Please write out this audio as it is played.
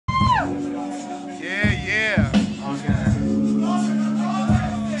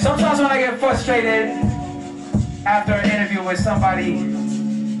frustrated after an interview with somebody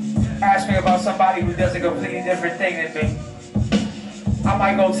asked me about somebody who does a completely different thing than me. I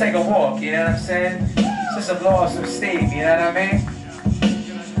might go take a walk, you know what I'm saying? Just to blow off some steam, you know what I mean?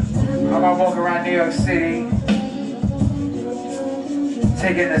 I might walk around New York City,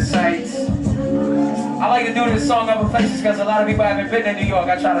 taking the sights. I like to do this song other places because a lot of people haven't been to New York.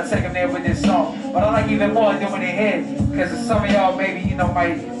 I try to take them there with this song. But I like even more doing it here because some of y'all maybe, you know,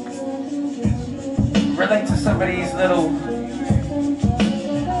 might relate to some of these little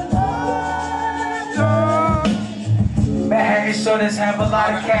Manhattan shoulders have a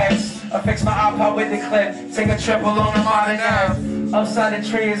lot of cabs. I fix my iPod with the clip. Take a trip along the modern Ave. Upside the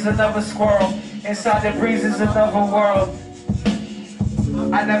tree is another squirrel. Inside the breeze is another world.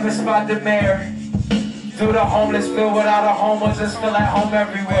 I never spot the mayor. Do the homeless feel without a home or just feel at home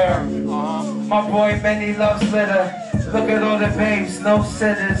everywhere. My boy Benny loves litter. Look at all the babes, no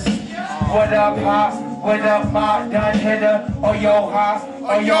sinners. What up, Hop? What up, Ma? Done hitter? Or yo, Hop?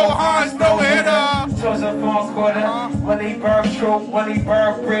 Or yo, Hans, no hitter? Towards a fourth quarter. Willie Berg troop, Willie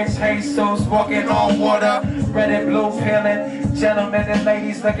Berg bridge, Jesus walking on water. Red and blue peeling. Gentlemen and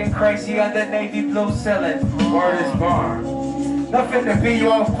ladies looking crazy under navy blue ceiling. Word is born. Nothing to be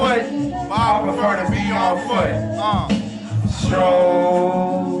on foot. I prefer to be on foot.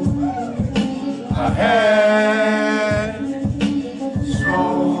 Stroll ahead.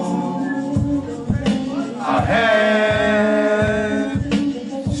 Stroll ahead.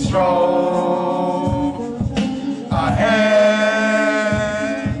 Stroll ahead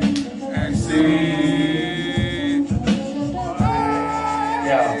and see.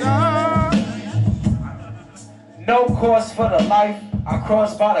 Yeah. No course for the life. I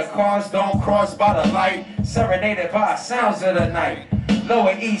cross by the cars, don't cross by the light. Serenaded by sounds of the night.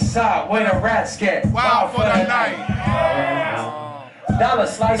 Lower East Side, where the rats get wild for the night. Dollar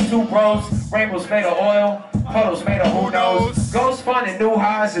slice, two bros, rainbows made of oil, puddles made of who knows. Ghosts finding new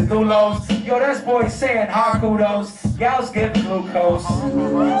highs and new lows. Yo, that's boy saying high kudos. Gals give glucose.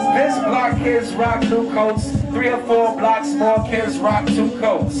 This block kids rock new coats. 3 or 4 blocks more kids rock 2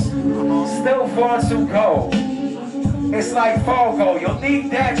 coats. Still far to go. It's like Fogo, you'll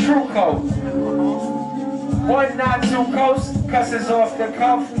need that true coat. 1 not too close, cusses off the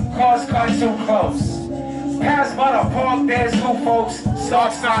cuff, cars cut too close. Pass by the park, there's two folks,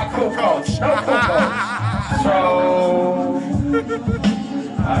 Stark's not cool coach, no cool coach. Stroll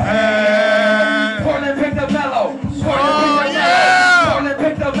ahead. Portland pick the mellow, Portland pick the mellow, Portland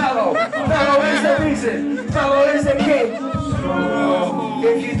pick the mellow. Mellow is the reason, mellow is the king.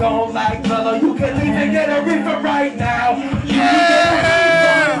 If you don't like mellow, you can leave and get a reefer right now.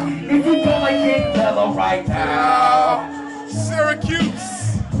 Yeah! If you don't like King Mellow right now.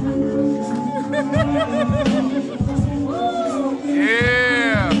 Syracuse.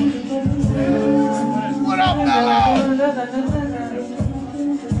 Yeah. What up, Mellow?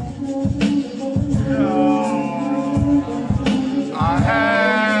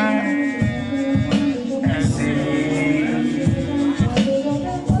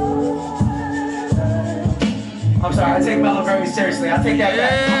 I'm sorry, I take Mellow very seriously. I take that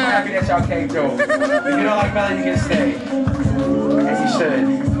back. I'm happy that y'all came through. If you don't like Mellow, you can stay. And you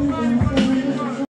should.